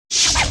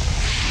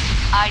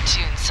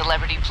iTunes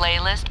Celebrity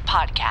Playlist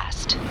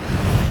podcast.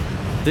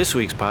 This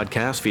week's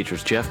podcast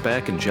features Jeff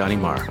Beck and Johnny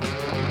Marr.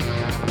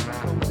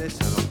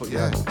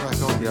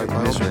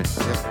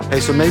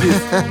 Hey, so maybe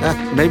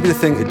the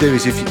thing to do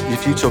is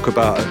if you talk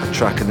about a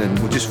track and then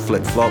we'll just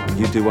flip flop.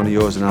 You do one of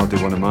yours and I'll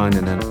do one of mine,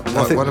 and then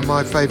one of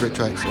my favourite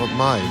tracks of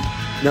mine.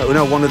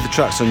 No, one of the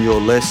tracks on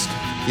your list.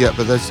 Yeah,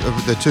 but there's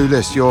the two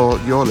lists. Your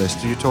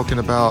list. Are we talking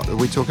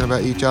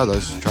about each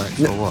other's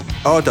tracks or what?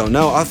 Oh, I don't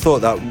know. I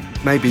thought that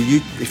maybe you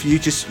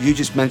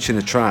just mention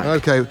a track.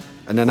 Okay.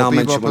 And then I'll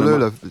mention one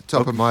of my...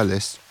 top of my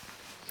list.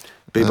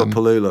 Bebop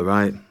Paloola,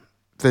 right?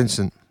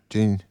 Vincent,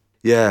 Gene.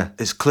 Yeah,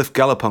 it's Cliff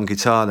Gallup on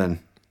guitar then.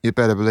 You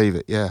better believe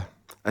it, yeah.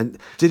 And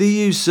did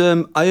he use,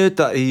 I heard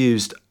that he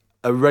used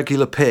a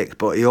regular pick,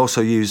 but he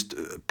also used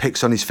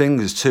picks on his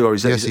fingers too, or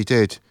is that... Yes, he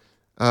did.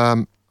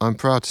 I'm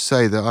proud to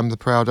say that I'm the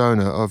proud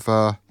owner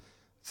of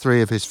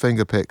 3 of his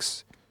finger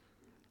picks.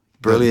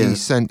 Brilliant.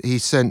 He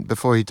sent,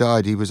 before he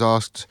died, he was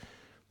asked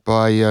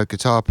by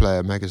Guitar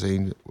Player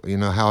magazine,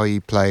 how he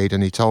played,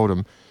 and he told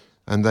them.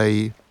 And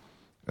I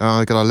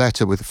got a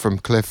letter from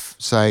Cliff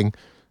saying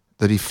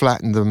that he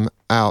flattened them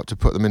out to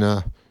put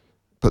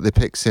the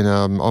picks in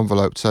an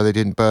envelope so they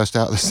didn't burst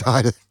out the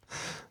side.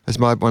 That's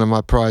one of my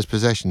prized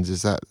possessions,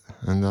 is that.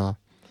 And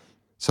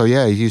so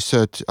yeah, he used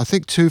I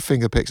think 2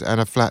 finger picks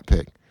and a flat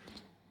pick.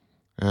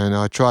 And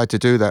I tried to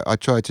do that.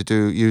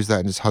 Use that,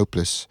 and it's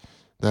hopeless.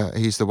 That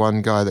he's the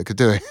one guy that could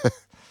do it.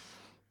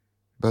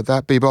 But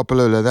that Bebop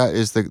Paloola, that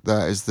is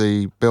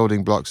the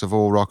building blocks of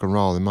all rock and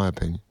roll, in my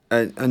opinion.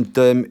 And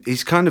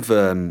he's kind of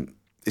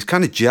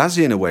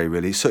jazzy in a way,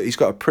 really. So he's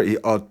got a pretty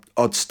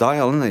odd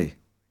style, hasn't he?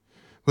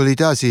 Well, he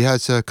does. He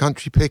has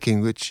country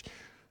picking, which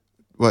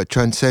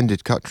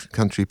transcended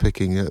country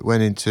picking. It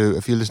went into,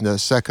 if you listen to the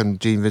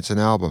second Gene Vincent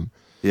album,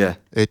 yeah,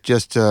 it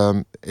just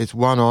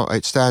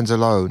it stands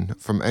alone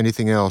from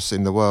anything else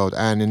in the world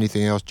and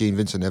anything else Gene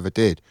Vincent ever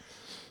did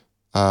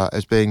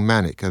as being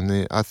manic.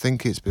 And I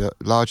think it's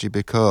largely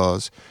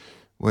because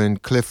when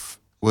Cliff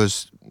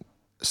was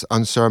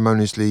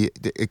unceremoniously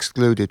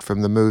excluded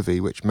from the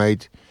movie, which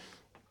made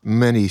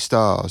many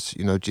stars,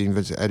 Gene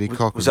Vincent, Eddie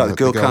Cochran. Was that The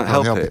Girl Can't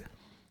Help It?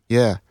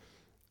 Yeah.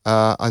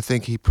 I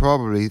think he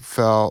probably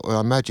I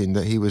imagine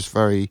that he was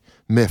very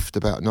miffed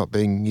about not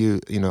being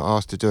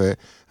asked to do it,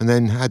 and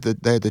then they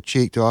had the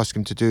cheek to ask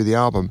him to do the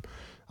album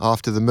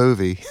after the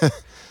movie.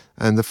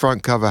 And the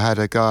front cover had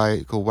a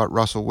guy called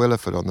Russell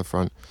Williford on the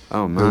front,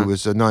 who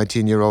was a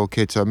 19-year-old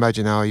kid, so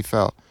imagine how he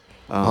felt.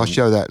 I'll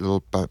show that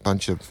little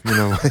bunch of,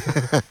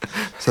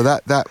 So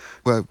that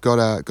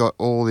got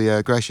all the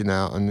aggression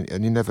out, and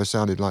he never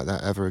sounded like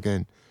that ever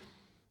again.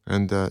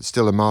 And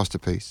still a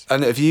masterpiece.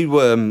 And have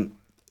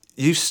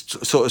you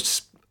sort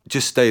of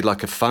just stayed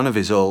like a fan of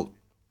his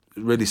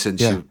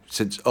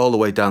since all the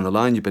way down the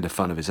line? You've been a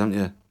fan of his, haven't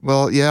you?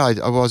 Well, yeah,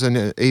 I was,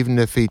 and even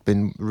if he'd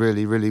been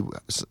really, really,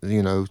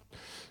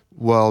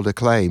 world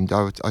acclaimed,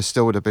 I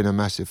still would have been a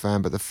massive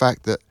fan. But the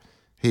fact that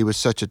he was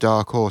such a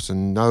dark horse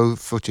and no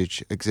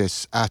footage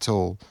exists at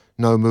all,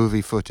 no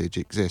movie footage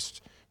exists,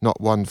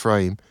 not one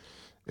frame,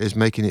 is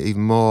making it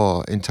even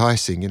more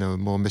enticing,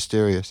 more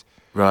mysterious.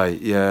 Right,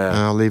 yeah. And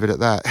I'll leave it at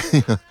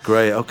that.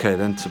 Great, okay,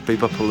 then to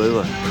Bebop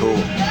Paloola, cool.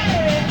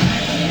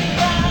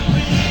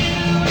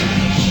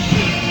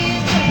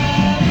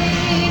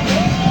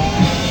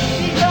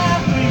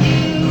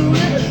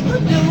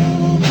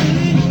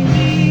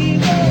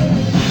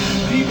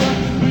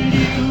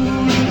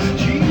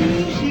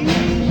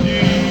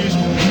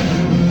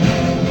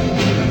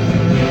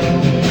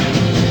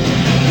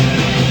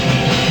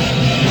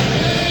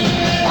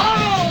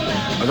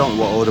 I don't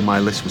know what order my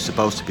list was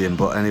supposed to be in,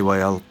 but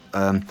anyway,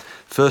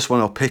 first one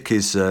I'll pick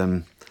is,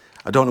 I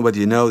don't know whether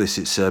you know this,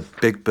 it's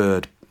Big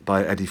Bird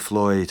by Eddie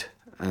Floyd.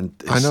 And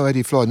I know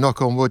Eddie Floyd,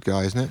 Knock on Wood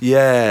guy, isn't it?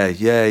 Yeah,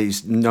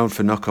 he's known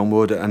for Knock on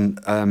Wood, and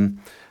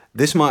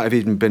this might have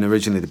even been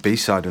originally the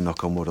B-side of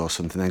Knock on Wood or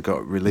something, then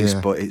got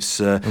released, but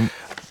it's...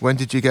 when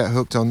did you get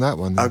hooked on that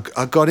one then?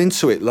 I got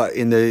into it like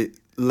in the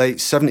late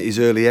 70s,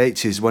 early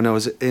 80s, when I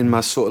was in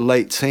my sort of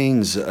late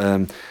teens.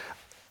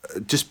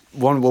 Just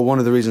one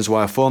of the reasons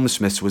why I formed the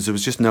Smiths was there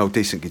was just no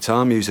decent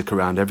guitar music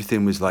around.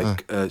 Everything was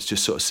like it's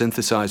just sort of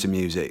synthesizer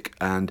music,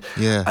 and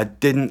I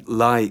didn't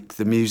like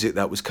the music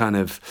that was kind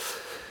of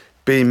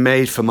being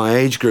made for my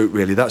age group.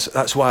 Really,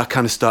 that's why I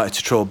kind of started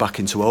to troll back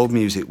into old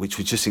music, which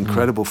was just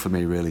incredible for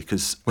me, really.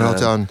 Because well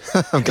done,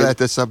 I'm glad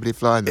there's somebody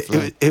flying the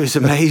flag. It was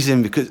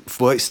amazing because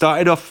it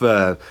started off.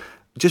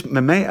 Just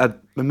my mate,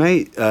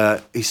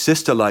 his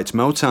sister liked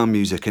Motown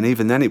music, and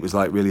even then it was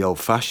like really old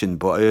fashioned.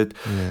 But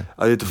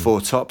I heard the Four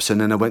Tops, and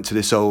then I went to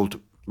this old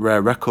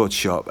rare record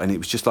shop, and it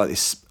was just like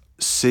this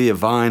sea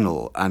of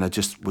vinyl, and I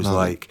just was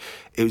like,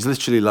 it was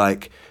literally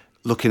like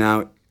looking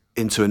out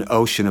into an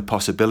ocean of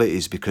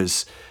possibilities.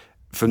 Because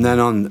from then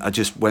on, I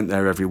just went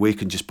there every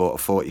week and just bought a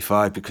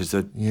 45 because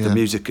the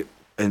music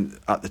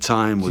at the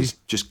time was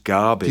just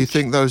garbage. Do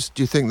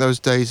you think those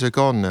days are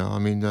gone now? I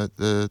mean,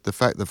 the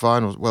fact that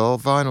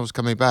vinyl's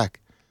coming back.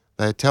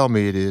 They tell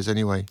me it is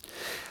anyway.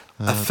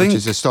 I think, which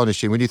is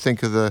astonishing when you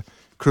think of the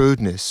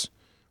crudeness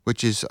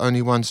which is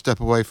only one step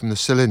away from the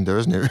cylinder,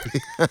 isn't it?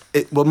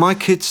 Really? Well, my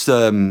kids,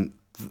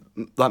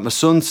 like my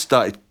son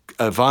started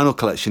a vinyl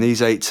collection.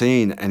 He's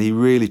 18 and he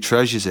really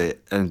treasures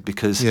it, and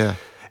because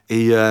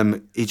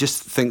he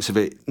just thinks of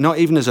it not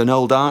even as an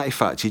old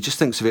artifact. He just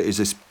thinks of it as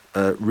this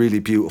really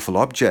beautiful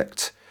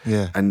object.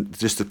 Yeah, and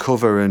just the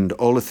cover and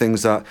all the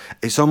things that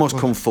it's almost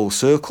come full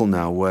circle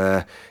now,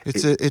 where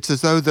it's as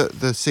though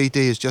the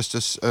CD is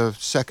just a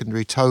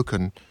secondary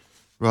token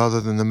rather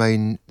than the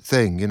main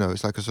thing. You know,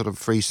 it's like a sort of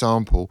free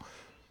sample.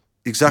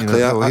 Exactly.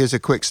 You know, here's a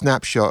quick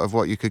snapshot of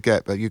what you could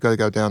get, but you've got to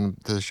go down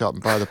to the shop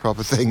and buy the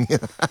proper thing.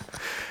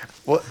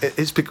 Well,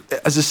 it's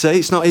as I say,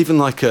 it's not even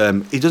like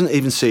he doesn't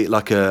even see it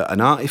like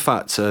an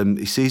artifact.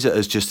 He sees it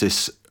as just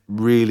this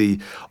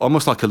really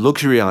almost like a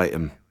luxury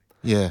item.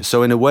 Yeah.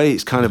 So in a way,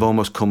 it's kind of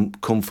almost come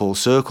full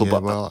circle. Yeah,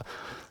 but well,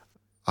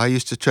 I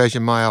used to treasure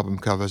my album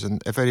covers,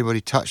 and if anybody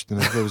touched them,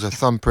 if there was a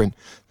thumbprint,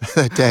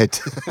 they're dead.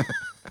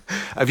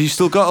 Have you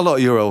still got a lot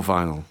of your old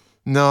vinyl?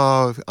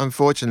 No,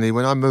 unfortunately,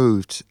 when I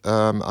moved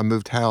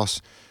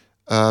house.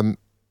 I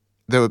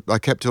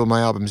kept all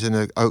my albums in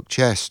an oak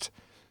chest,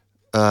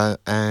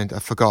 and I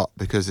forgot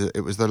because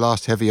it was the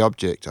last heavy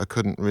object. I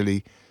couldn't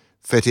really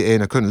fit it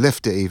in. I couldn't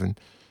lift it even,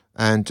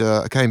 and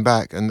I came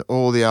back, and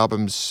all the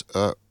albums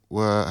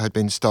had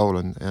been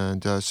stolen,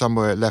 and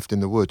somewhere left in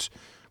the woods,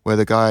 where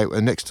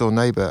a next door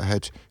neighbour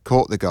had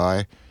caught the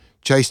guy,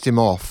 chased him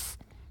off,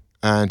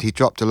 and he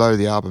dropped a load of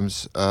the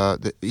albums.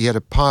 He had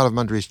a pile of them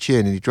under his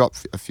chin, and he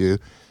dropped a few.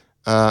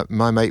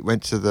 My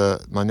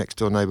next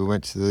door neighbour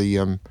went to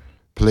the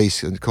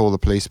police and called the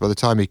police. By the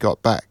time he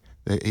got back,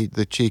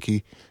 the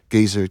cheeky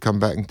geezer had come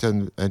back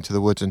into the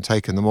woods and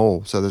taken them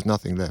all, so there's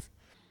nothing left.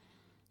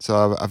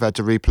 So I've had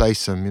to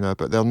replace them, you know,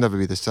 but they'll never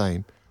be the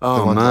same. Oh,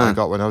 the ones man. that I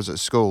got when I was at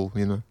school,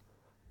 you know.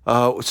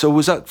 So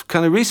was that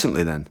kind of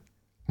recently then?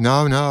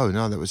 No,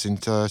 that was in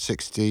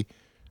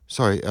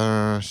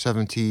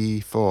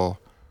 74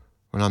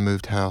 when I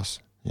moved house.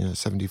 Yeah,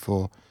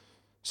 74.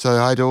 So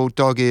I had all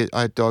dog-eared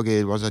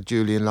ones. I had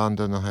Julian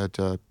London, I had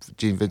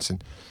Gene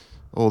Vincent.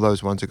 All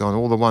those ones are gone.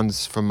 All the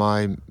ones from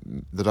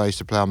that I used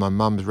to play on my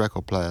mum's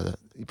record player.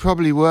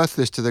 Probably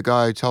worthless to the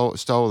guy who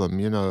stole them,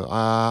 you know.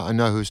 I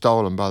know who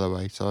stole them, by the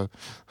way. So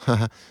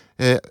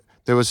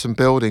there was some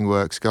building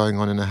works going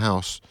on in a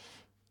house,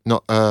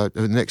 not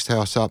the next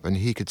house up, and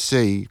he could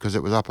see, because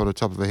it was up on the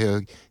top of a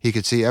hill, he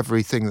could see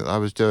everything that I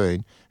was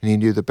doing, and he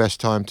knew the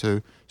best time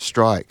to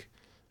strike.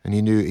 And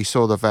he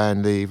saw the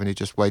van leave, and he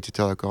just waited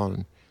till I gone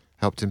and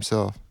helped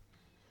himself.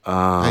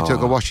 Oh. And he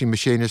took a washing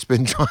machine, a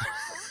spin dryer.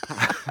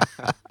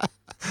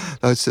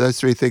 Those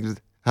three things.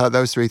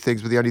 Those three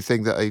things were the only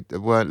thing that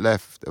were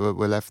left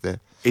there.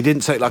 He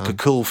didn't take like a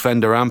cool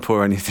Fender amp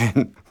or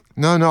anything.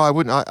 No, I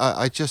wouldn't.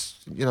 I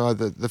just, you know,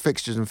 the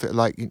fixtures and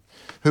like,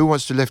 who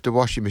wants to lift a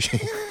washing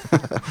machine?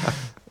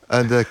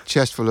 And a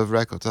chest full of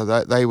records. So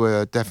they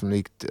were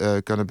definitely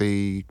going to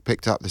be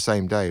picked up the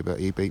same day, but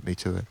he beat me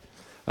to it.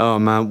 Oh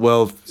man,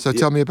 well. So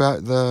tell me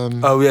about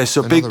the.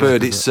 So Big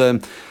Bird. It's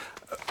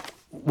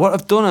what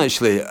I've done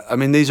actually. I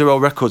mean, these are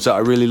all records that I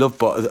really love,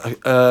 but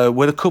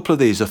with a couple of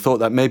these, I thought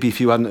that maybe if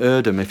you hadn't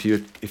heard them, if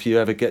you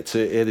ever get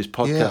to hear this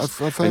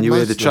podcast I've and you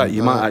hear the track, them,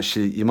 you might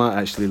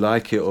actually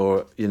like it,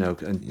 or you know.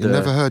 And you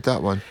never heard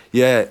that one.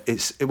 Yeah,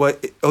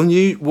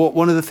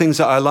 one of the things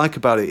that I like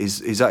about it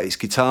is that it's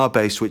guitar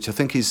based, which I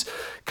think is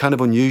kind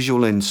of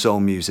unusual in soul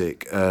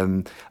music,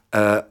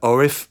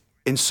 or if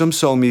in some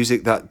soul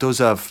music that does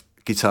have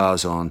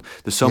guitars on,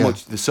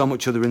 there's so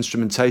much other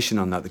instrumentation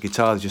on that the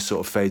guitar just sort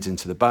of fades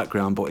into the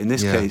background. But in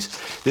this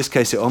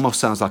case it almost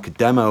sounds like a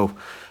demo.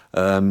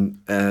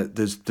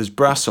 There's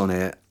brass on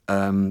it,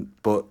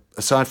 but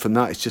aside from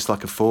that, it's just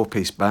like a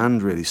 4-piece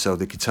band really. So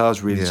the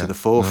guitar's really to the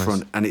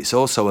forefront, and it's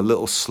also a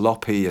little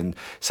sloppy and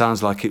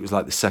sounds like it was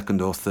like the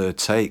second or third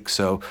take.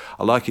 So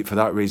I like it for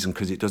that reason,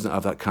 because it doesn't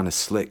have that kind of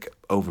slick,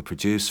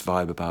 overproduced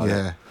vibe about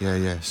it.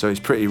 Yeah. So it's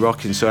pretty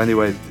rocking. So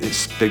anyway,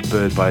 it's Big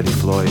Bird by Eddie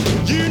Floyd.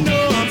 You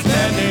know I'm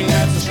standing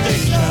at the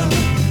station,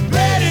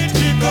 ready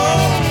to go.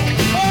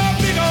 Oh,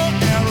 big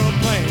old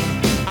aeroplane,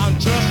 I'm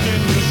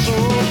trusting your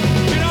soul.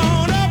 Get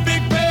on up,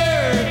 Big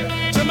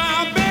Bird, to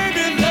my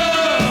baby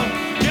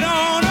love. Get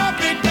on up,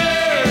 Big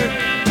Bird,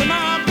 to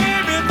my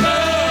baby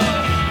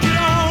love. Get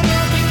on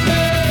up, Big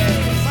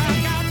Bird, I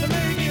got to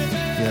make it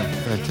there.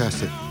 Yeah,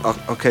 fantastic.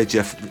 Okay,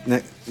 Jeff,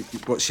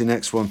 what's your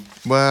next one?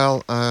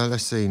 Well,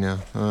 let's see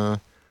now.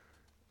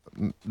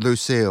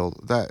 Lucille,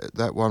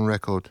 that one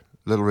record,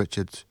 Little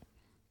Richard,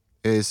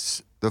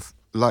 is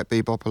like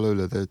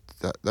Bebopaloola.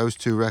 Those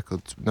two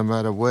records, no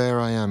matter where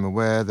I am and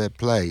where they're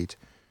played,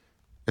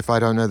 if I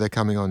don't know they're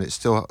coming on, it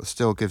still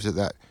gives it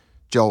that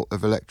jolt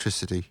of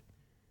electricity.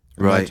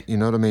 Right. You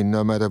know what I mean?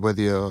 No matter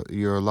whether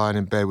you're lying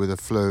in bed with a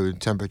flu and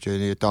temperature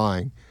and you're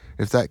dying,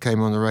 if that came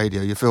on the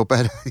radio, you feel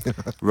better. You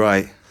know?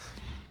 Right.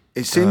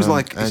 It seems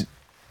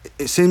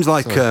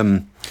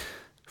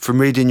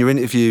from reading your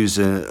interviews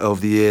over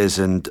the years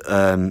and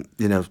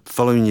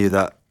following you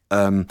that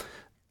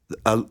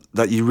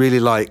that you really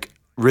like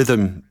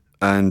rhythm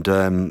and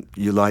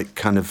you like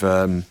kind of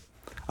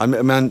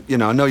I mean, you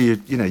know, I know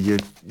you're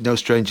no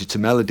stranger to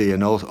melody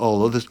and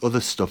all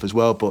other stuff as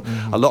well. But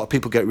a lot of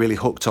people get really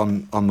hooked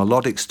on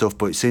melodic stuff.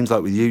 But it seems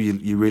like with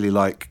you really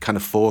like kind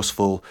of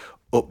forceful,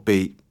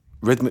 upbeat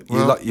rhythm.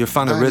 Well, You're a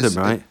fan of rhythm,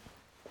 right?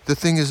 The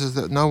thing is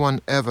that no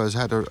one ever has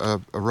had a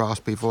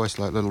raspy voice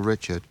like Little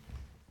Richard,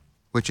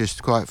 which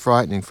is quite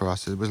frightening for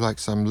us. It was like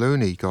some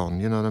loony gone,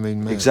 you know what I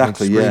mean?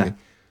 Exactly, screaming. yeah.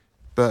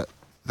 But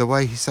the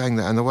way he sang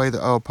that and the way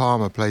that Earl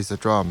Palmer plays the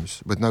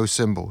drums with no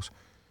cymbals,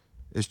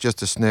 it's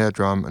just a snare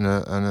drum and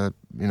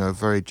a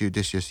very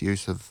judicious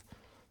use of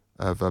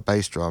a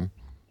bass drum,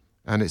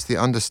 and it's the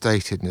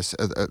understatedness.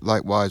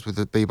 Likewise with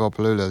the Bebop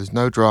Lula, there's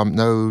no drum,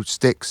 no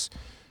sticks,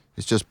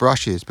 it's just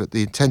brushes, but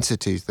the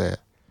intensity's there,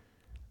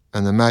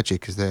 and the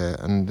magic is there.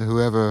 And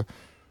whoever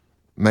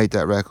made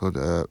that record,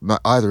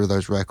 either of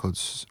those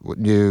records,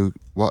 knew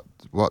what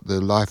the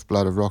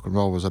lifeblood of rock and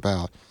roll was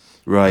about.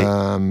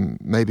 Right.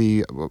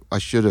 Maybe I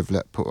should have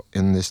put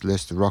in this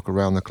list of Rock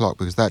Around the Clock,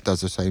 because that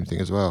does the same thing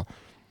as well.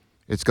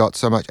 It's got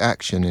so much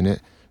action in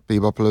it.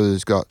 Bebop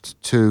Lula's got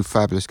 2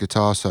 fabulous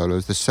guitar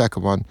solos. The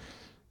second one,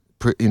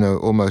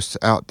 almost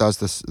outdoes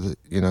this,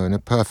 in a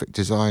perfect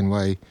design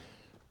way,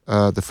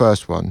 the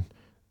first one.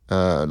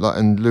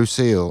 And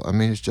Lucille, I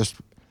mean, it's just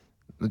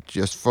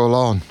full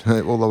on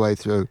all the way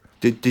through.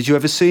 Did you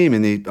ever see him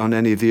on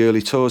any of the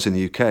early tours in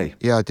the UK?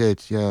 Yeah, I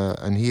did. Yeah,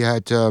 and he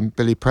had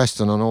Billy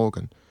Preston on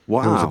organ.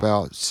 Wow. He was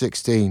about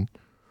 16,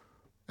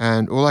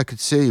 and all I could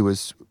see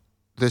was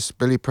this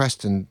Billy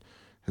Preston,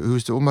 who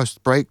was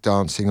almost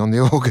breakdancing on the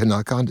organ.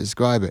 I can't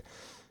describe it.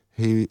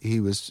 He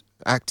was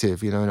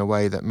active, in a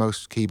way that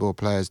most keyboard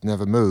players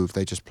never moved.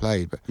 They just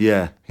played. But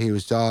Yeah. he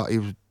was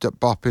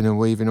bopping and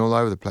weaving all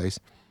over the place.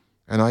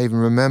 And I even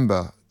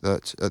remember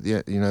that at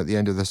the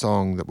end of the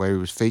song, that where he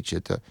was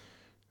featured, that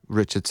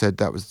Richard said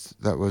that was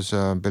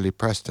Billy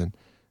Preston.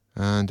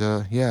 And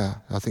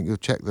I think you'll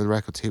check the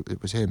records.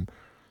 It was him.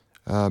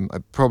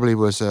 It probably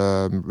was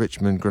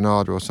Richmond,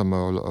 Granada, or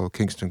somewhere, or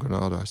Kingston,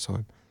 Granada. I saw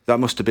him. That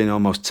must have been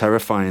almost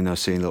terrifying, though,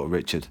 seeing Little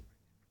Richard.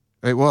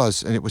 It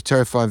was, and it was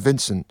terrifying.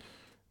 Vincent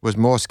was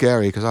more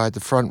scary because I had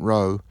the front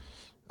row.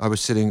 I was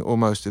sitting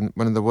almost in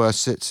one of the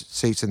worst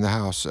seats in the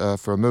house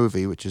for a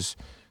movie, which is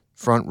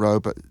front row,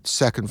 but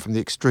second from the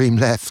extreme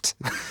left.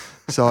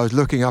 So I was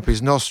looking up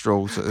his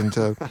nostrils, and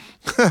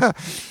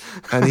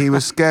and he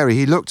was scary.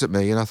 He looked at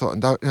me, and I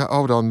thought,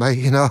 hold on, mate,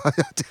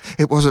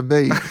 it wasn't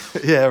me.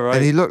 Yeah, right.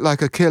 And he looked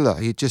like a killer.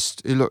 He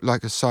looked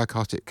like a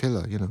psychotic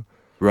killer,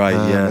 Right,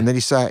 yeah. And then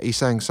he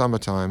sang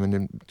Summertime, and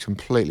then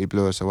completely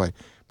blew us away.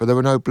 But there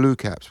were no Blue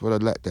Caps. What a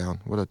letdown.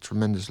 What a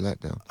tremendous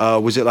letdown.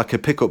 Was it like a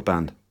pickup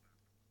band?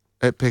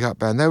 A pickup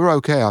band. They were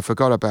okay. I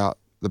forgot about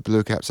the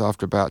Blue Caps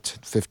after about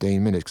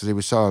 15 minutes because he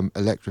was so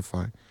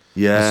electrifying.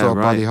 Yeah, I saw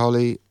right. Buddy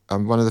Holly.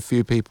 I'm one of the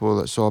few people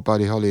that saw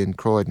Buddy Holly in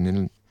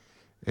Croydon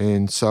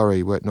in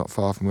Surrey, not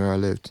far from where I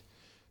lived,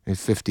 in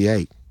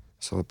 '58.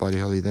 Saw Buddy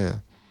Holly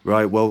there.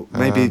 Right. Well,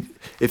 maybe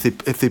if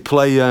they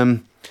play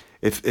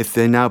if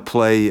they now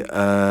play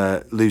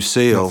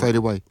Lucille, Fade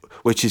Away,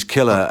 which is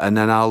killer, and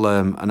then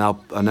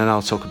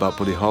I'll talk about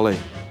Buddy Holly.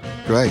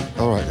 Great.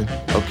 All right then.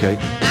 Okay.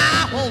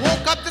 I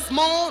woke up this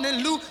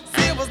morning,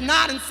 Lucille was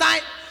not in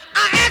sight.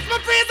 I asked my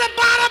friends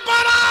about her,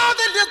 but all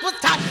the list was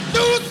tight.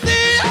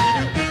 Lucille,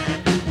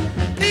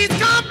 please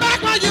come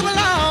back while you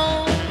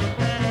belong.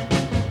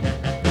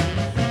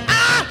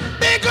 I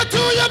beg her to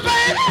you,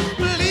 baby,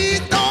 please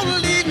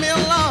don't leave me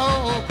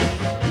alone.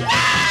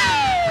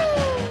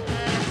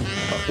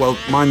 Woo! Well,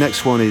 my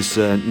next one is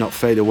Not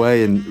Fade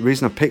Away, and the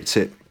reason I picked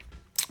it,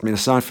 I mean,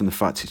 aside from the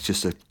fact it's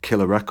just a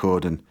killer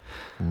record, and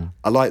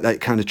I like that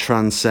it kind of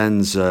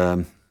transcends,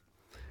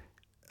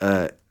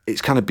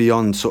 it's kind of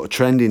beyond sort of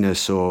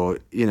trendiness, or,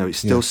 it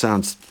still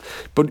sounds,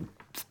 but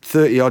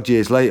 30-odd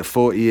years later,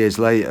 40 years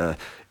later,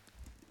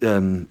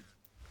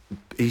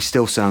 he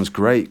still sounds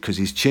great because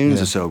his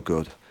tunes are so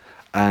good.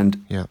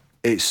 And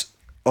it's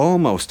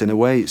almost, in a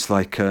way, it's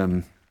like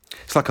a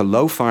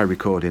lo-fi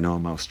recording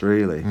almost,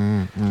 really.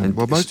 And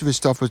well, most of his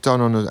stuff was done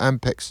on an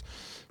Ampex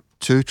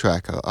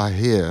 2-track, I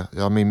hear.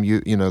 I mean,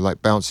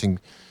 like bouncing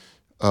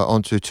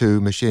onto 2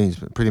 machines,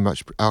 pretty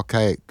much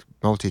archaic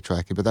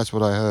multi-tracking, but that's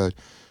what I heard.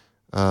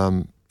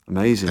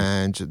 Amazing.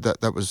 And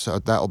that was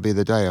that'll be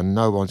the day, and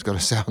no one's got to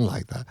sound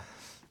like that.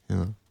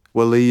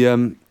 Well,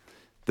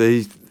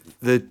 the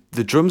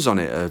drums on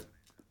it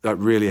are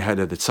really ahead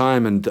of the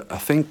time, and I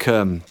think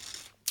I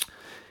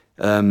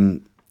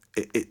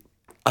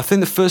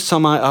think the first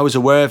time I was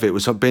aware of it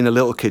was being a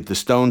little kid, the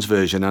Stones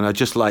version, and I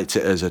just liked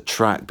it as a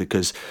track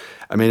because,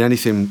 I mean,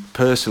 anything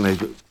personally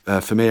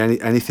for me,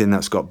 anything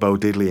that's got Bo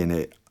Diddley in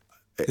it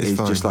is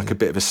just like a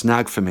bit of a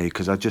snag for me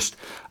because I just.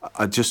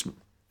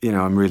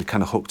 I'm really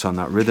kind of hooked on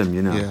that rhythm,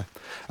 Yeah,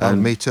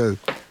 and me too.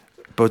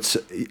 But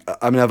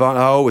I mean, I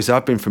always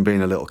have been from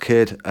being a little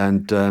kid,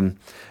 and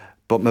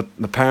but my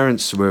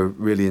parents were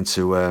really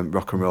into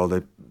rock and roll,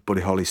 the Buddy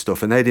Holly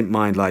stuff, and they didn't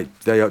mind. Like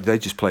they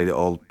just played it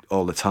all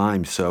the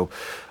time. So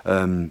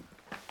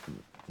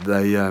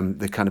they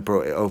kind of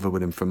brought it over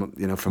with them from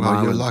Well,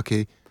 Ireland. you're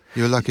lucky.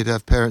 You're lucky to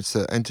have parents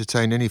that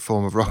entertain any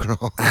form of rock and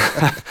roll.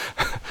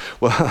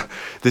 Well,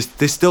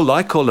 they still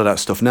like all of that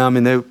stuff now. I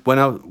mean, what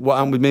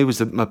happened with me was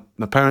that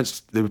my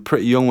parents, they were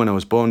pretty young when I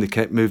was born.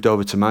 They moved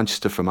over to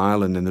Manchester from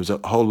Ireland, and there was a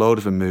whole load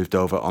of them moved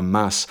over en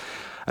masse.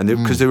 And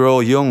because they were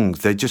all young,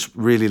 they just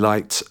really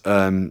liked,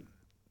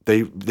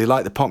 they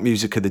liked the pop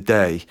music of the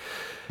day,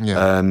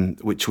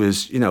 which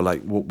was, you know,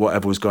 like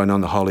whatever was going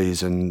on, the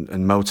Hollies and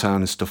Motown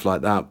and stuff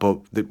like that. But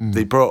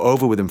they brought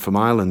over with them from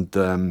Ireland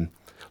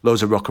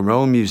loads of rock and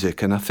roll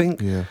music. And I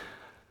think... Yeah.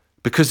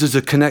 Because there's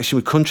a connection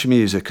with country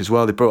music as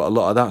well, they brought a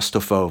lot of that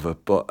stuff over.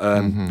 But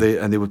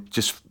they were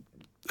just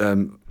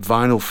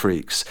vinyl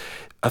freaks.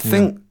 I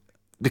think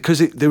because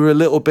they were a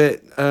little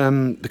bit,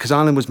 because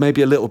Ireland was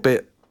maybe a little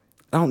bit,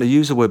 I don't want to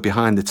use the word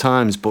behind the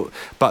times, but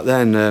back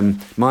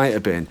then might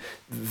have been.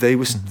 They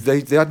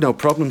had no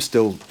problem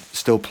still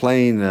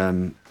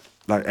playing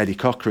like Eddie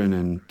Cochran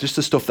and just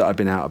the stuff that had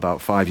been out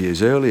about 5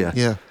 years earlier.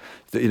 Yeah.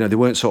 You know, they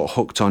weren't sort of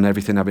hooked on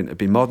everything having to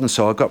be modern.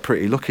 So I got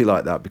pretty lucky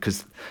like that,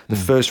 because the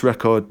first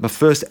record, my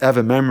first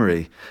ever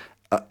memory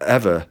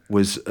ever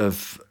was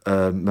of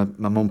my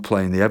mum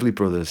playing the Everly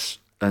Brothers.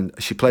 And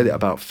she played it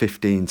about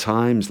 15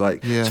 times.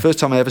 Like, it's the first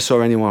time I ever saw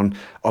anyone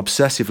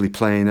obsessively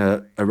playing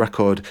a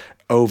record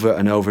over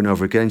and over and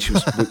over again. She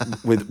was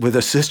with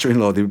her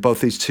sister-in-law. They were both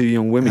these two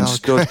young women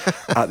stood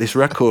at this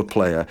record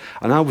player.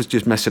 And I was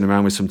just messing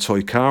around with some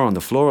toy car on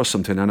the floor or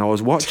something. And I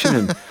was watching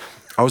them.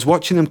 I was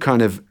watching them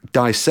kind of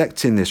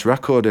dissecting this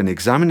record and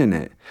examining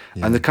it,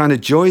 and the kind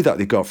of joy that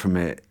they got from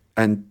it,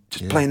 and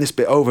just playing this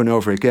bit over and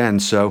over again.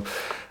 So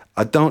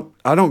I don't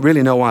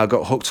really know why I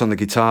got hooked on the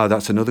guitar.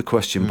 That's another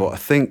question. But I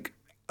think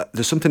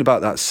there's something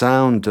about that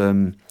sound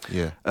of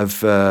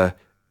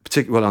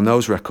particularly on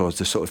those records,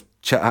 the sort of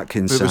Chet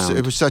Atkins sound.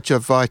 It was such a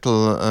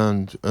vital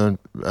and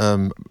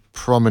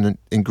prominent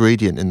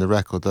ingredient in the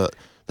record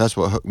that's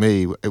what hooked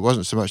me. It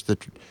wasn't so much the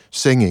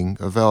singing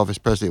of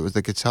Elvis Presley; it was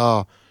the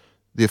guitar.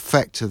 The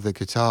effect of the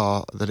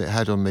guitar that it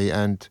had on me,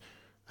 and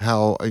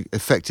how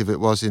effective it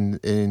was in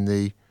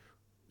the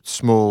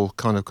small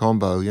kind of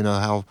combo. You know,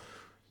 how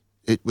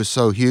it was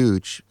so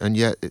huge and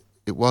yet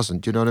it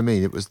wasn't. Do you know what I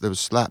mean? There was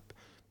slap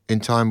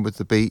in time with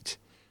the beat,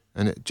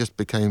 and it just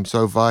became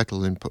so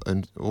vital in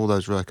all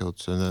those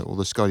records, and all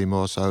the Scotty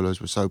Moore solos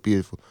were so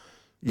beautiful.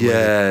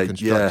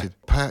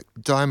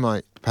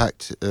 Dynamite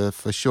packed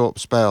for short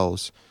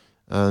spells,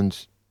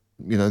 and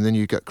you know, and then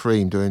you get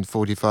Cream doing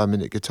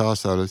 45-minute guitar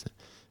solos.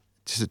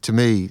 To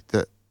me,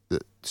 that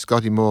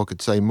Scotty Moore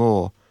could say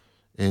more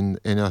in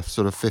a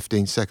sort of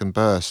 15-second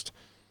burst,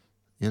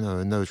 you know,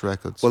 in those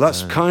records. Well,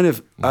 that's kind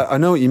of, I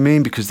know what you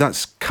mean, because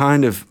that's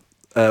kind of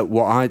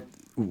what I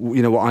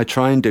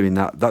try and do in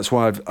that. That's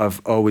why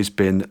I've always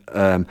been.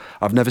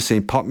 I've never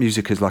seen pop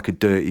music as like a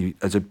dirty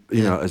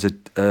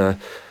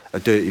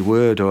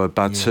word or a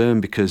bad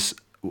term, because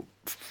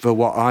for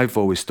what I've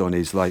always done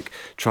is like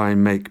try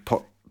and make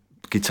pop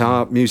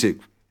music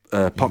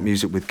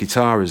with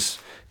guitar as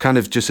kind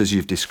of just as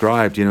you've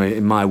described, you know,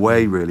 in my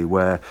way really,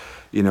 where,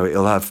 you know,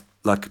 it'll have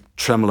like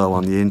tremolo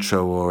on the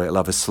intro, or it'll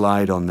have a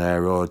slide on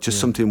there, or just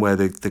something where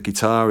the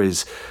guitar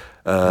is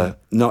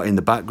not in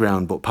the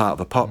background but part of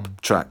a pop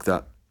track,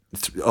 that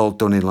it's all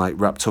done in like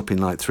wrapped up in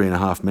like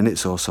 3.5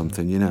 minutes or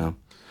something, you know.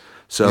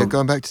 So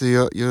going back to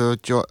your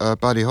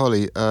Buddy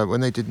Holly,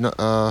 when they did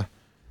a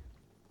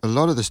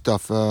lot of the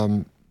stuff,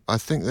 I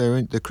think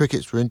the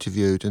Crickets were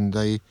interviewed, and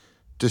they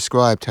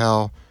described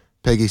how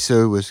Peggy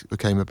Sue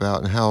came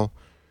about, and how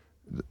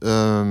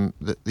the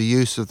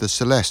use of the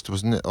Celeste,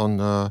 wasn't it,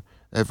 on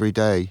Every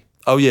Day?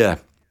 Oh yeah.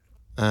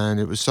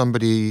 And it was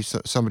somebody's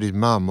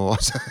mum or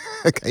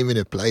came in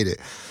and played it,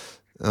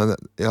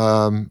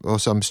 or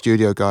some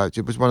studio guy.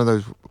 It was one of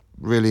those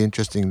really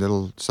interesting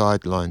little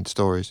sideline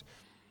stories.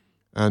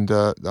 And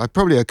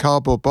probably a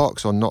cardboard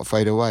box on Not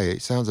Fade Away.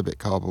 It sounds a bit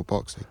cardboard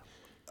boxy.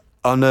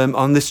 On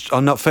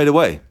Not Fade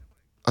Away.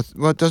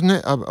 Well, doesn't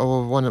it? That's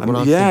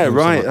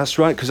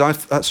right. Because I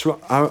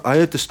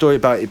heard the story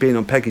about it being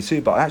on Peggy Sue,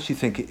 but I actually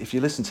think if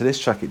you listen to this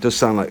track, it does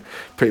sound like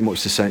pretty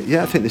much the same.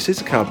 Yeah, I think this is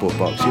a cardboard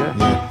box. Yeah.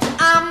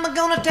 I'm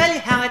gonna tell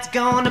you how it's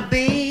gonna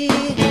be.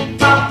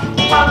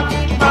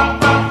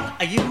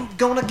 Are you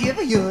gonna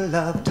give your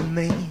love to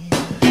me?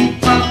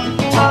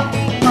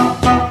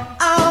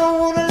 I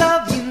wanna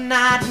love you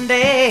night and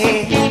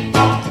day.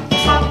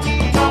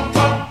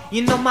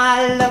 You know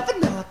my love will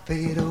not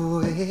fade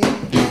away.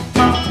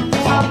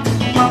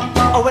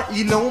 Oh, well,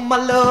 you know my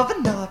love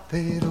will not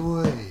fade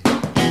away.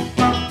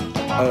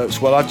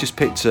 Well, I've just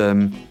picked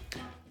Not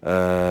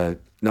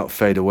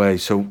Fade Away,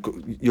 so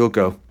you'll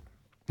go.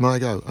 My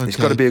go. Okay. It's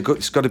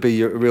got to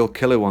be a real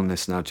killer one,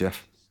 this now,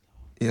 Jeff.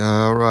 Yeah,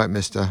 all right,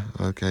 mister.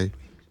 Okay.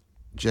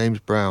 James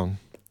Brown.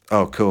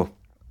 Oh, cool.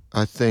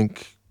 I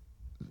think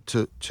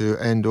to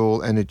end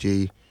all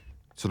energy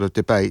sort of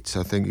debates,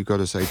 I think you've got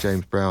to say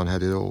James Brown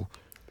had it all.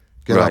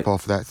 Get up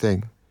off that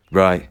thing.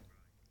 Right.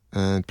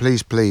 And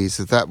Please,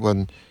 that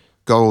one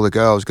got all the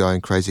girls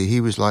going crazy.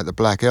 He was like the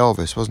Black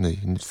Elvis, wasn't he,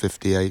 in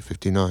 58,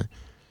 59?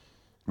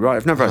 Right,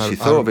 I've never actually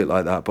thought of it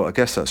like that, but I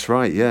guess that's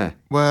right, yeah.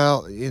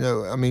 Well, you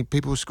know, I mean,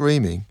 people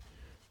screaming,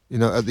 you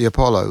know, at the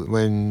Apollo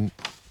when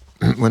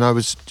I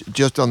was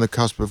just on the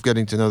cusp of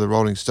getting to know the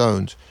Rolling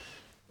Stones,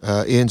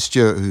 Ian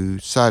Stewart,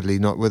 who's sadly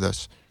not with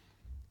us,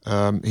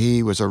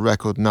 he was a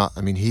record nut.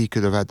 I mean, he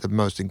could have had the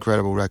most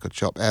incredible record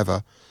shop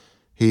ever.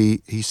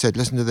 He said,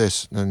 listen to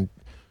this, and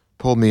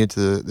pulled me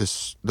into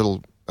this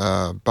little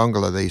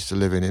bungalow they used to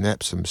live in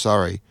Epsom,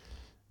 Surrey,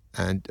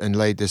 and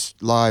laid this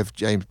live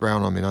James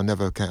Brown on me, and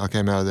I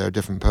came out of there a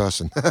different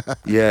person.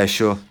 Yeah,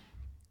 sure.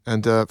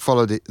 And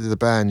followed the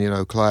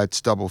band, Clyde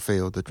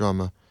Stubblefield, the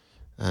drummer,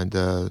 and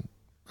I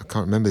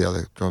can't remember the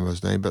other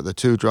drummer's name, but the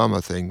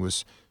two-drummer thing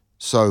was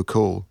so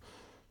cool.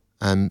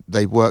 And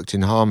they worked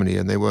in harmony,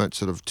 and they weren't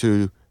sort of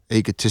two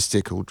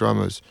egotistical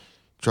drummers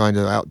trying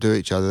to outdo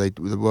each other. They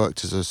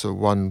worked as a sort of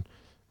one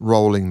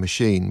rolling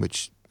machine,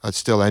 which I'd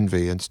still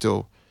envy and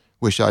still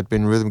wish I'd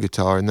been rhythm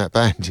guitar in that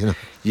band,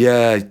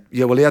 Yeah.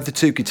 Well, he had the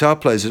two guitar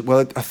players.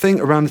 Well, I think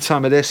around the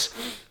time of this,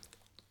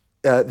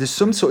 there's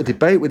some sort of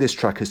debate with this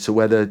track as to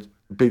whether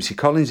Bootsy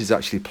Collins is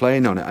actually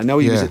playing on it. I know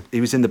he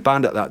was in the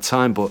band at that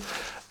time, but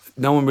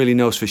no one really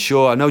knows for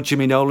sure. I know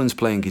Jimmy Nolan's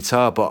playing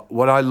guitar, but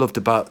what I loved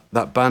about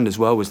that band as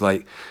well was,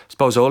 like, I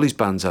suppose all these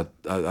bands had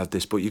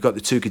this, but you got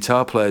the two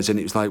guitar players, and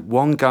it was like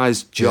one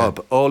guy's job.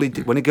 Yeah. All he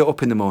did, when he got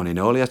up in the morning,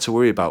 all he had to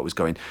worry about was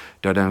going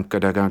on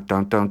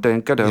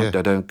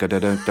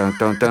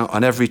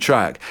every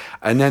track,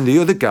 and then the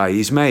other guy,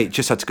 his mate,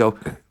 just had to go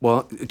count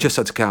 1,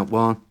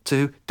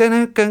 2,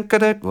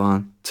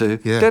 1, 2,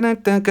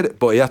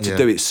 but he had to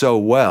do it so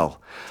well.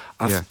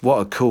 What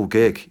a cool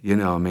gig, you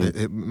know what I mean?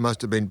 It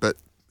must have been, but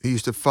he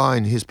used to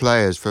fine his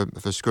players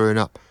for screwing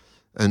up,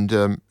 and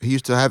he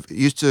used to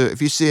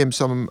if you see him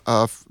some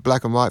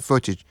black and white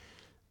footage,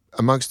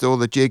 amongst all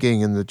the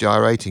jigging and the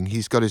gyrating,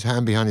 he's got his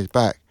hand behind his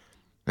back,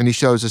 and he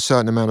shows a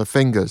certain amount of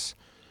fingers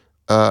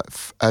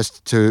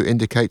as to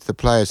indicate to the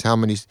players how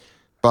many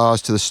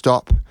bars to the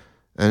stop,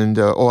 and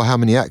or how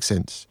many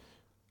accents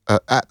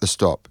at the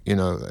stop. In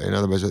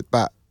other words,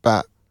 bat.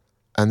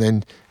 And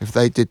then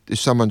if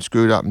someone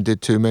screwed up and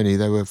did too many,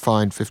 they were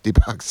fined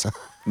 $50.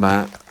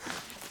 Matt,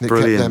 it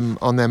brilliant. Kept them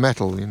on their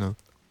mettle,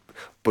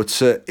 But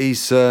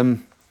he's. Did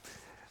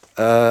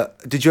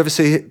you ever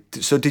see?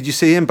 So did you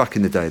see him back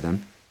in the day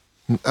then?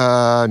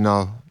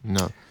 No.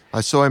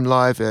 I saw him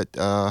live at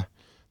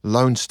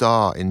Lone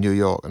Star in New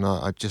York, and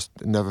I just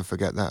never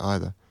forget that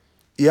either.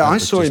 Yeah, I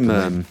saw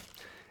him.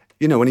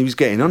 When he was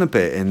getting on a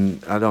bit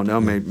in, I don't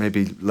know,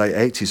 maybe late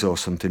 80s or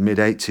something, mid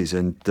 80s,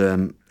 and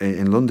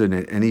in London,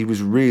 and he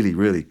was really,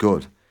 really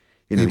good.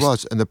 He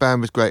was, and the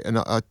band was great. And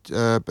but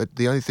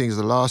the only thing is,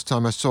 the last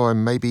time I saw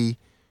him, maybe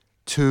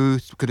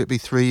 3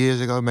 years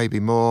ago, maybe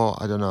more.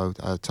 I don't know.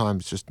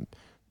 Time's just,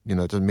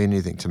 doesn't mean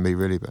anything to me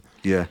really. But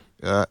yeah,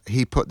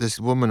 he put this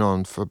woman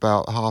on for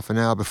about half an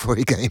hour before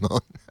he came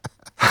on.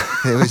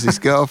 It was his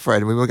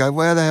girlfriend. We were going,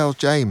 where the hell's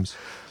James?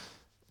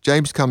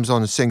 James comes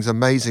on and sings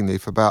amazingly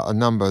for about a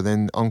number,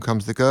 then on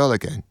comes the girl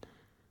again.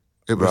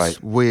 It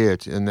was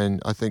weird, and then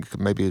I think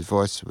maybe his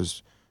voice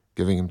was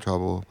giving him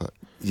trouble, but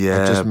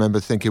I just remember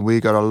thinking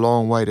we got a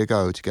long way to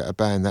go to get a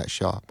band that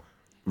sharp.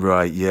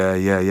 Right, yeah.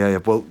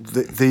 Well,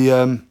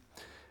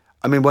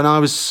 I mean, when I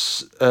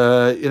was,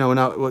 when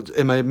I was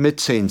in my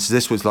mid-teens,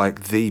 this was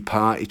like the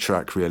party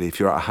track, really, if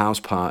you're at a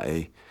house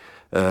party.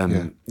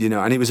 And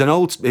it was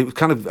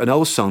kind of an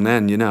old song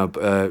then,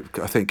 I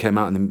think it came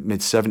out in the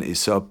mid-70s,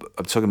 so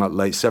I'm talking about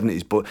late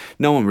 70s, but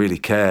no one really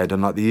cared.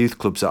 And like the youth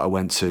clubs that I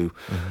went to,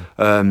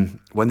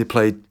 when they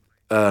played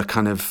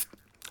kind of,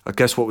 I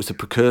guess what was the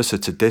precursor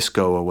to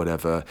disco or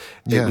whatever,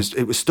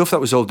 it was stuff that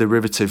was all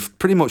derivative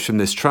pretty much from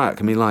this track.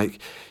 I mean, like,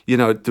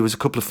 there was a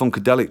couple of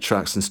funkadelic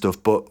tracks and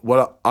stuff, but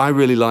what I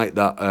really like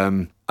that,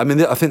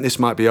 I think this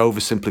might be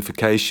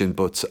oversimplification,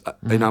 but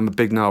I'm a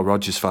big Nile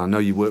Rodgers fan. I know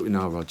you work with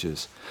Nile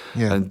Rodgers,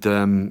 and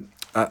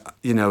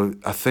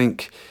I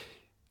think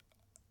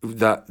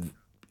that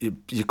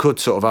you could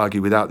sort of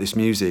argue without this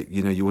music,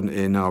 you wouldn't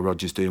hear Nile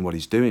Rodgers doing what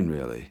he's doing,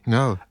 really.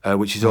 No,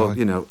 which is all,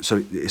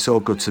 so it's all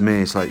good to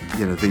me. It's like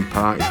the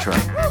party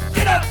track.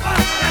 Get up off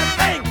of that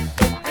thing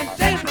and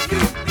dance,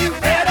 you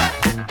better.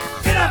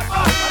 Get up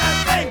off of that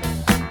thing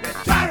and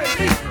try to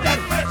release that.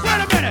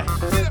 Wait a minute.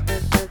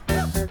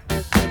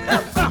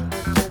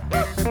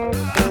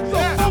 So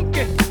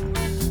funky.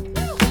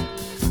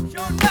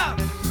 Show love.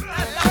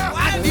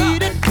 I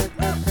need it.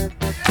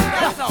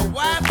 That's a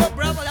wife,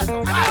 brother. That's a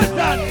wife.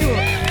 Sound good.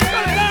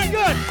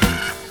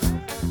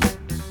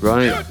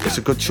 Right, it's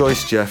a good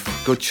choice,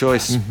 Jeff. Good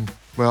choice. Mm-hmm.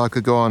 Well, I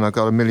could go on. I've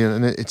got a million,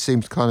 and it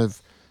seems kind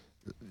of,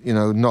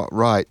 not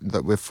right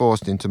that we're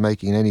forced into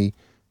making any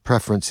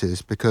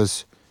preferences,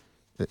 because,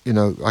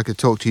 I could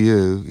talk to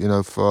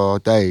you, for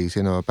days,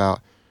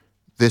 about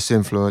this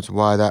influence,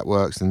 why that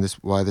works, and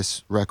why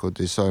this record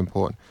is so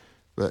important.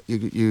 But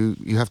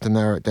you have to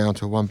narrow it down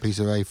to one piece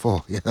of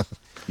A4,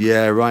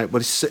 Yeah, right.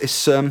 But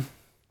it's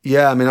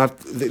yeah. I mean, I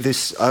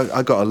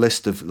got a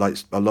list of like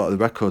a lot of the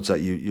records that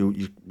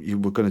you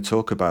were going to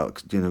talk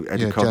about.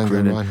 Eddie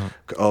Cochran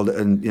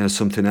and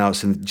something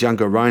else, and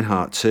Django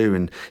Reinhardt too.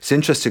 And it's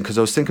interesting because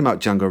I was thinking about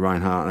Django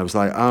Reinhardt, and I was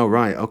like, oh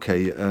right,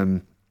 okay.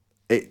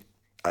 It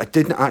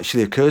didn't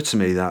actually occur to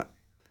me that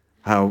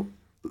how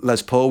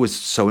Les Paul was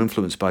so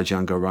influenced by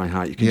Django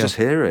Reinhardt. You can just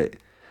hear it.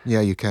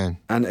 Yeah, you can.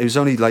 And it was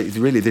only like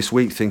really this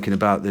week thinking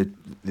about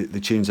the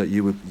tunes that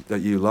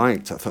you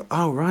liked. I thought,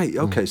 oh right,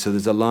 okay. So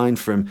there's a line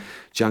from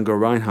Django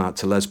Reinhardt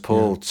to Les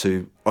Paul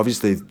to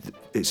obviously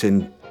it's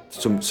in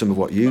some of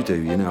what you do,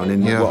 you know, and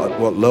in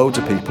what loads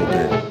of people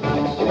do.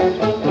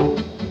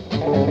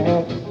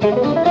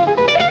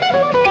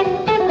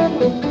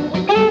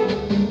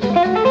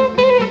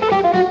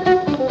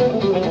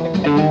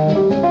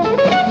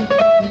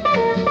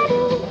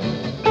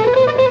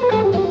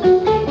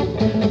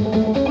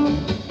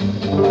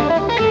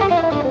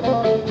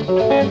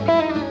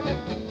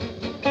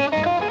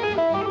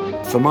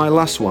 For my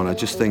last one, I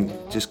just think,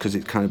 just because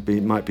it kind of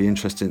might be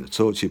interesting to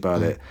talk to you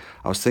about it,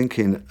 I was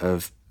thinking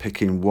of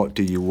picking "What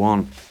Do You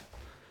Want"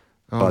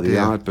 by the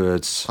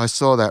Yardbirds. I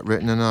saw that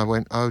written and I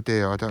went, oh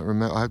dear, I don't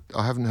remember.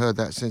 I haven't heard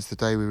that since the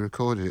day we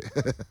recorded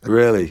it.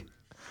 Really?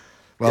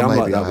 Well, yeah,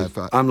 maybe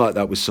I'm like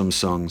that with some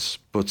songs,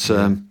 but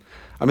I mean,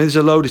 there's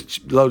a load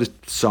of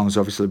songs,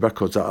 obviously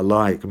records that I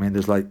like. I mean,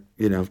 there's like,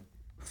 you know,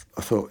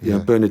 I thought, you know,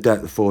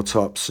 Bernadette, the Four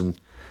Tops, and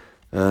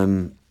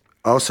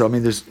also, I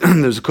mean, there's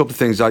a couple of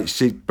things like,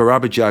 see,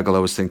 Barabba Jaggle I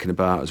was thinking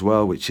about as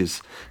well, which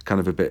is kind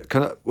of a bit.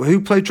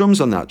 Who played drums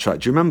on that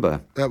track? Do you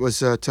remember? That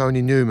was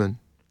Tony Newman.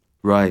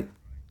 Right.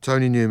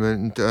 Tony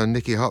Newman and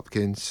Nicky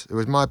Hopkins. It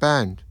was my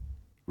band.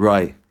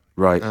 Right.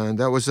 And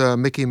that was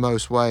Mickey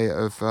Most way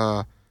of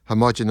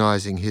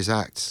homogenizing his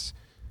acts,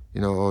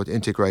 you know, or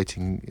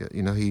integrating.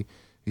 You know, he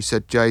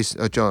said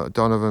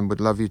Donovan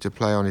would love you to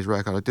play on his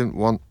record. I didn't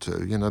want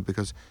to, you know,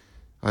 because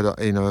I don't,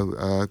 you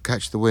know,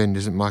 Catch the Wind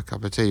isn't my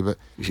cup of tea. But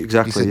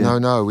exactly, he said,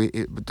 no,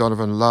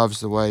 Donovan loves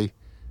the way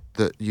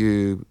that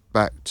you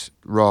backed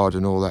Rod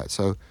and all that.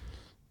 So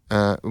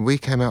we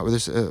came out with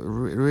this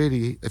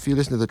really, if you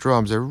listen to the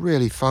drums, they're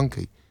really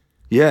funky.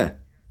 Yeah.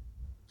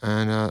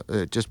 And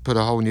it just put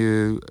a whole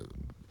new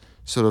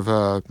sort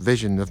of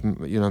vision of,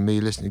 you know,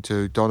 me listening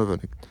to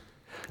Donovan.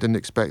 Didn't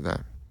expect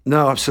that.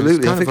 No,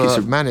 absolutely. It's kind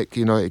of manic,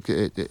 you know,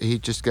 he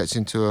just gets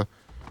into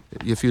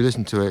if you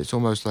listen to it, it's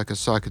almost like a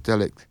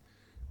psychedelic,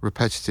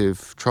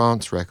 repetitive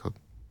trance record.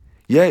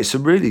 Yeah, it's a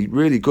really,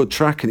 really good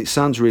track, and it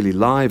sounds really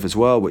live as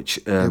well, which...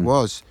 it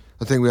was.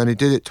 I think we only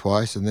did it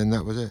twice, and then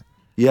that was it.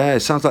 Yeah, it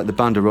sounds like the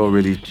band are all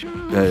really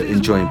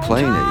enjoying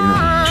playing it, you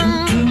know.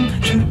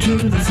 To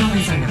the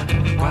zombie singer,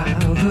 while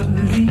the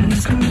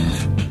leaves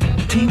groove.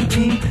 Ting,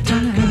 ting,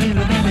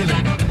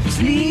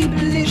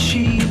 sleepily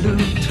she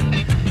looked.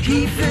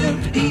 He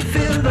filled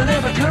the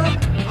leather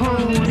cup,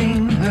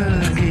 holding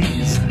her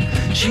gaze.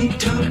 She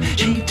took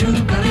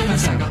a little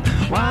cycle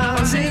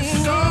while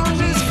singing on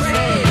this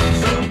phrase.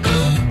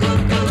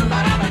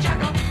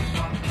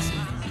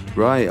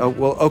 Right. Oh,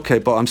 well, okay,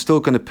 but I'm still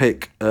going to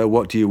pick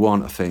 "What Do You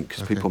Want?" I think,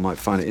 because people might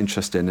find it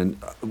interesting. And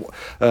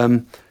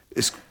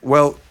it's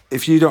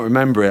if you don't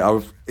remember it,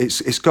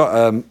 it's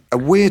got a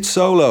weird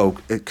solo.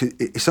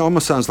 It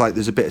almost sounds like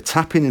there's a bit of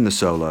tapping in the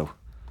solo,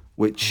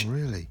 which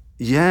really,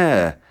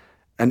 yeah,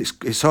 and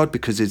it's odd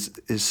because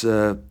it's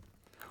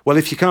well,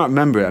 if you can't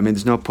remember it, I mean,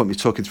 there's no point me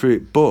talking through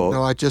it. But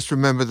no, I just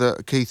remember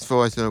that Keith's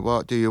voice.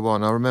 What do you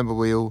want? I remember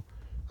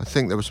I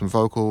think there was some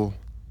vocal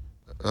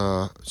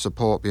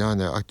support behind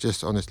that.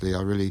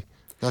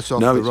 That's off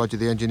the Roger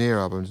the Engineer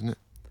album, isn't it?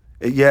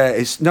 Yeah,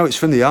 it's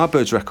from the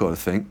Yardbirds record, I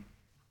think.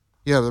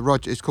 Yeah,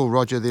 it's called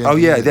Roger the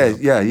Engineer.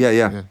 Oh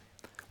yeah.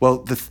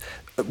 Well,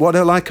 what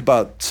I like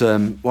about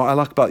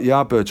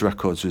Yardbirds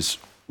records was,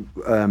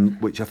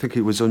 which I think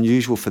it was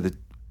unusual for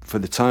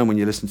the time when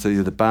you listen to the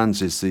other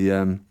bands, is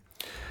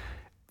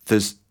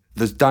there's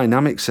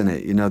dynamics in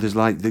it. You know, there's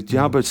like the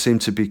Yardbirds seem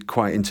to be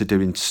quite into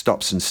doing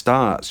stops and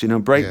starts. You know,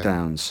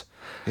 breakdowns.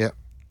 Yeah.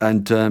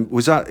 And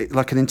was that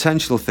like an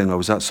intentional thing, or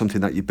was that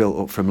something that you built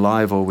up from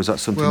live, or was that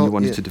something you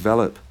wanted to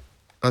develop?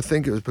 I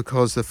think it was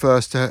because the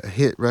first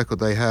hit record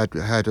they had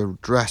a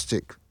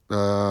drastic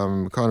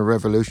kind of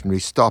revolutionary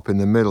stop in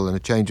the middle and a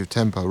change of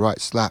tempo, right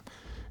slap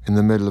in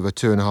the middle of a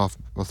 2.5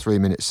 or 3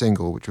 minute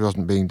single, which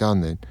wasn't being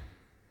done then.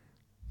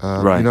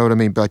 Right. You know what I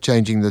mean? By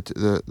changing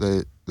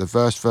the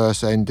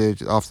verse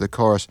ended after the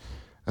chorus,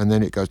 and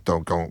then it goes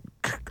don't,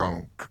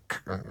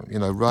 you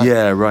know, right?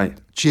 Yeah, right.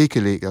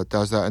 Cheekily it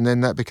does that, and then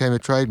that became a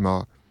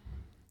trademark.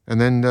 And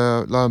then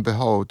lo and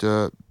behold,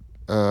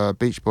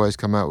 Beach Boys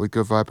come out with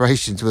Good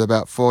Vibrations with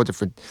about 4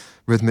 different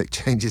rhythmic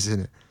changes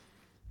in it.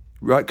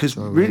 Right, because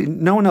really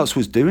no one else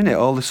was doing it.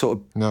 All the sort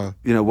of,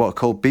 you know, what are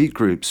called beat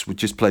groups would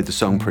just play the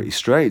song pretty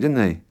straight, didn't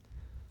they?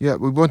 Yeah,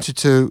 we wanted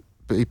to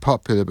be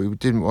popular, but we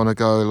didn't want to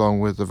go along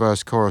with the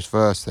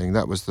verse-chorus-verse thing.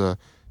 That was the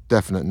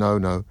definite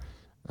no-no.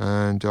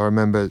 And I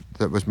remember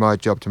that was my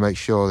job to make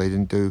sure they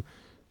didn't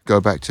go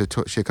back to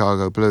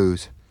Chicago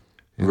blues.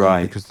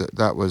 Right. Because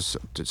that was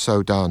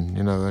so done,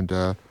 you know, and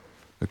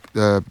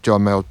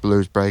John Mayall's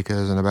Blues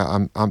Breakers and about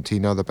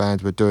umpteen other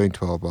bands were doing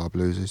 12-bar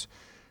blueses.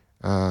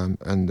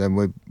 And then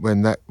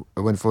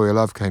when For Your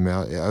Love came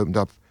out, it opened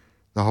up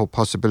the whole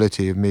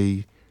possibility of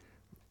me,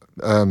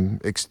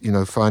 you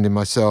know, finding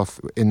myself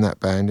in that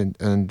band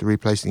and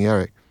replacing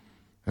Eric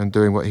and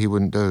doing what he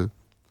wouldn't do.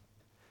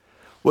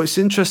 Well, it's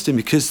interesting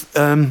because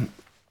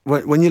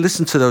when you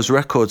listen to those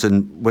records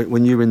and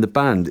when you were in the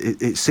band,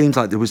 it seems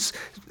like there was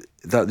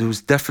that there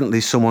was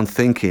definitely someone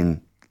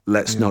thinking,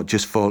 let's not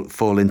just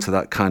fall into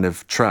that kind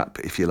of trap,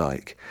 if you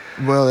like.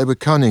 Well, they were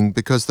cunning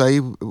because they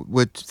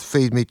would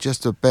feed me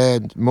just a bare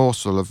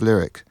morsel of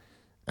lyric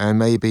and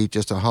maybe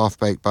just a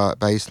half-baked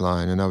bass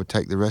line, and I would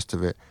take the rest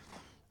of it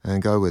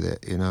and go with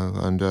it, you know.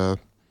 And,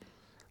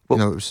 you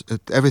know,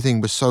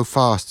 everything was so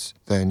fast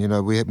then, you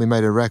know. We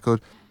made a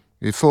record,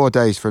 4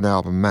 days for an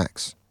album,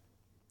 max.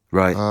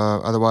 Right.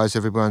 Otherwise,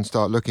 everyone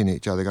start looking at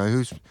each other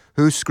going,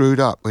 who's screwed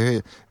up?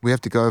 We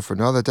have to go for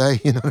another day,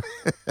 you know.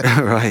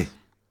 Right.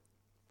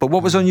 But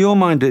what was on your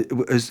mind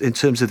in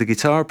terms of the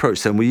guitar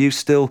approach then? Were you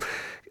still,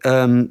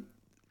 I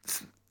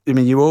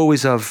mean, you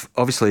always have,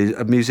 obviously,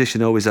 a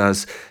musician always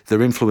has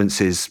their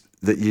influences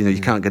that, you know,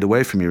 you can't get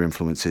away from your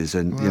influences.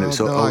 And, you know,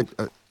 so...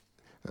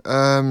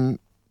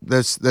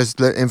 There's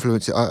the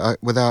influence,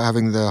 without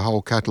having the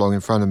whole catalogue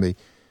in front of me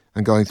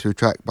and going through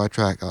track by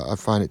track, I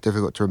find it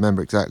difficult to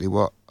remember exactly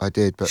what I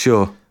did. But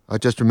sure. I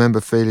just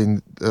remember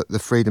feeling the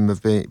freedom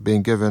of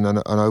being given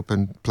an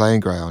open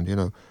playing ground, you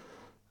know.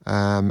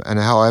 And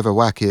however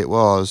wacky it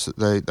was,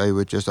 they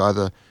would just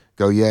either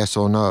go yes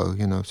or no,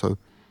 you know. So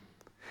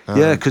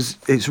yeah, because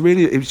it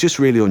was just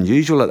really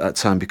unusual at that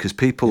time, because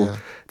people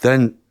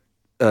then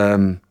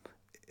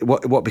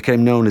what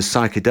became known as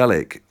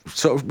psychedelic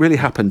sort of really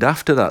happened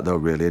after that, though,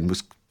 really, and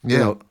was you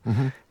know.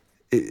 Mm-hmm.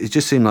 It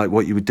just seemed like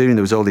what you were doing.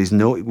 There was all these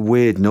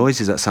weird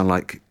noises that sound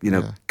like, you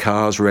know,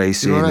 cars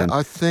racing. You know,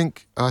 I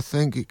think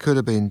it could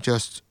have been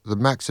just the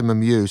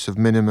maximum use of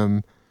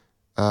minimum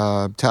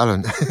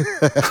talent,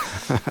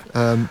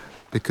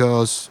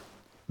 because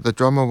the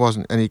drummer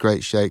wasn't any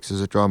great shakes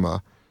as a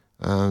drummer.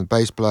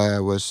 Bass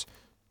player was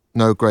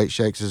no great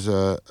shakes as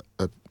a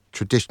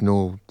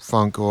traditional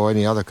funk or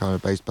any other kind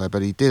of bass player,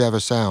 but he did have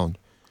a sound.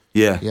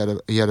 Yeah, he had a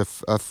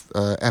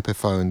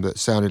Epiphone that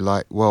sounded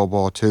like World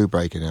War II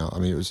breaking out. I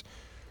mean, it was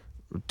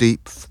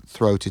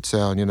deep-throated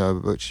sound, you know,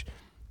 which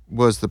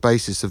was the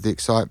basis of the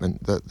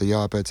excitement that the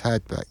Yardbirds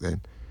had back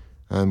then.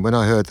 And when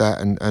I heard that,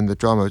 and the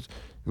drummer, it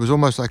was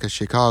almost like a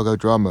Chicago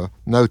drummer,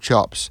 no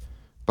chops,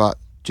 but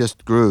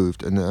just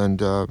grooved and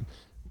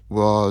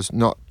was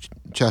not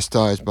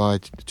chastised by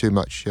too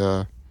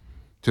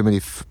many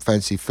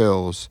fancy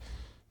fills.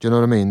 Do you know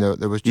what I mean?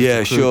 There was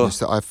just a crudeness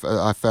that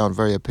I found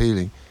very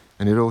appealing.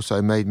 And it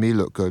also made me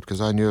look good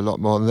because I knew a lot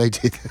more than they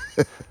did.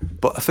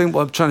 But I think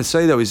what I'm trying to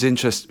say, though, is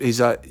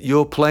that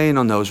you're playing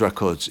on those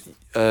records.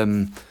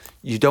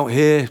 You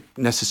don't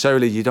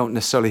necessarily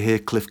hear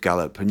Cliff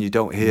Gallup, and you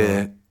don't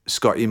hear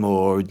Scotty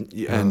Moore,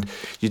 and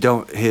you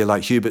don't hear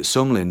like Hubert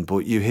Sumlin,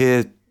 but you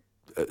hear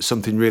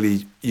something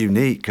really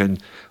unique.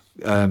 And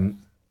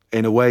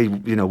in a way,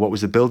 you know, what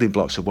was the building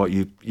blocks of what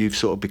you've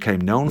sort of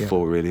became known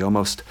for, really,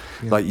 almost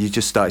like you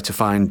just started to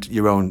find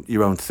your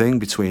own thing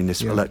between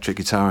this electric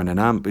guitar and an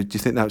amp. Do you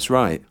think that's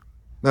right?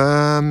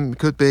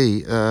 Could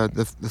be.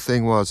 The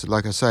thing was,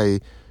 like I say,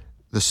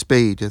 the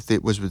speed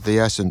was the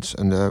essence,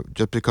 and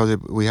just because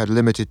we had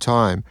limited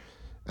time,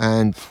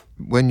 and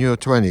when you're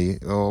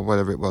 20 or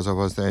whatever it was I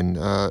was then,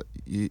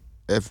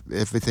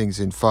 everything's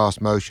in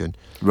fast motion,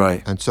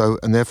 right?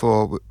 And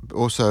therefore,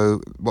 also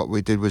what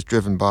we did was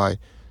driven by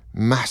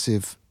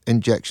massive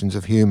injections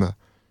of humour.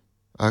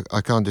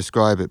 I can't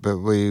describe it, but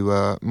we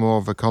were more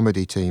of a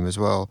comedy team as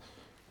well.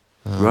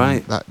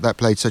 Right. That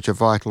played such a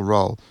vital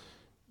role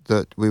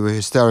that we were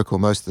hysterical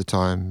most of the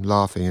time,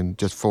 laughing and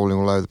just falling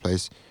all over the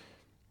place.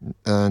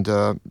 And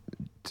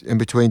in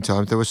between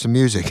times, there was some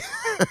music.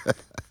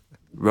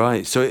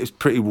 Right. So it was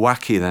pretty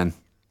wacky then.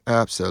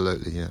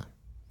 Absolutely, yeah.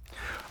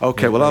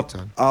 Okay, well,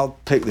 I'll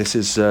pick this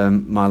as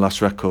my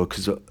last record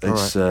because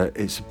it's a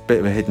bit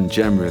of a hidden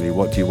gem, really.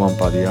 What Do You Want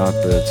by the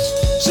Yardbirds.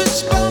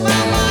 Sit by my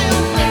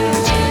own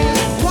parents,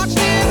 watch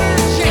the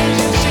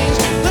ever-changing scenes,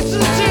 listen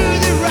to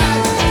the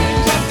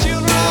rising of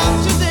children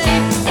of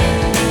today.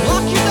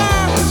 Lock your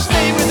door and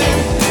stay within.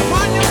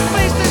 Upon your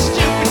face the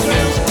stupid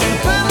grills, the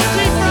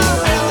penalty from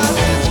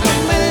realizing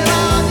committed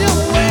on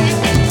your way.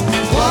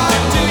 What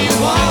do you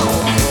want?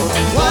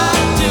 What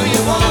do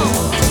you want?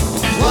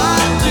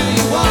 What do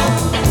you want?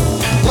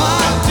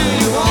 What do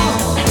you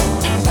want?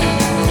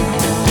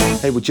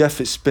 Hey, well, Jeff,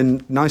 it's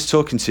been nice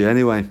talking to you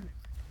anyway.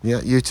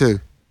 Yeah, you too.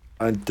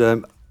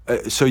 And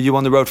so you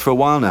on the road for a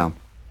while now?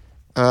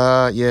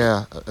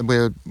 Yeah,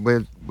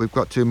 we've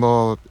got 2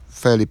 more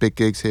fairly big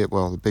gigs here.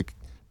 Well, the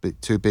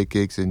 2 big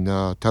gigs in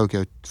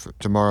Tokyo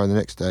tomorrow and the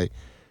next day.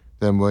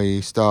 Then we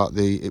start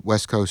the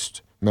West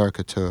Coast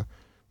America tour.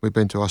 We've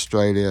been to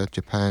Australia,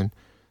 Japan,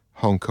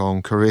 Hong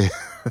Kong, Korea.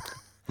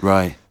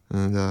 Right.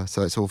 And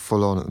so it's all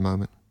full on at the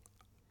moment.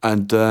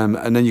 And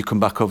then you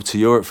come back over to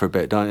Europe for a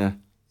bit, don't you?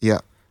 Yeah.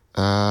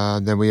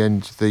 Then we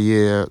end the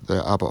year at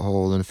the Albert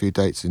Hall and a few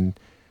dates in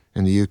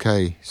the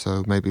UK.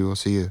 So maybe we'll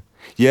see you.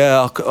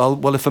 Yeah.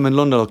 Well, if I'm in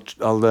London,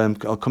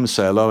 I'll come and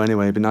say hello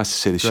anyway. It'd be nice to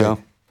see the show.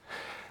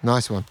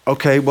 Nice one.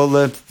 Okay.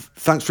 Well,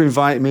 thanks for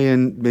inviting me,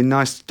 and been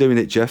nice doing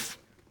it, Jeff.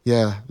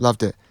 Yeah,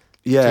 loved it.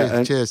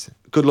 Yeah. Cheers.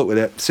 Good luck with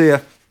it. See ya.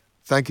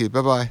 Thank you.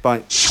 Bye-bye.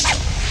 Bye.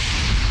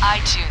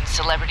 iTunes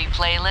Celebrity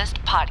Playlist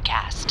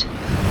Podcast.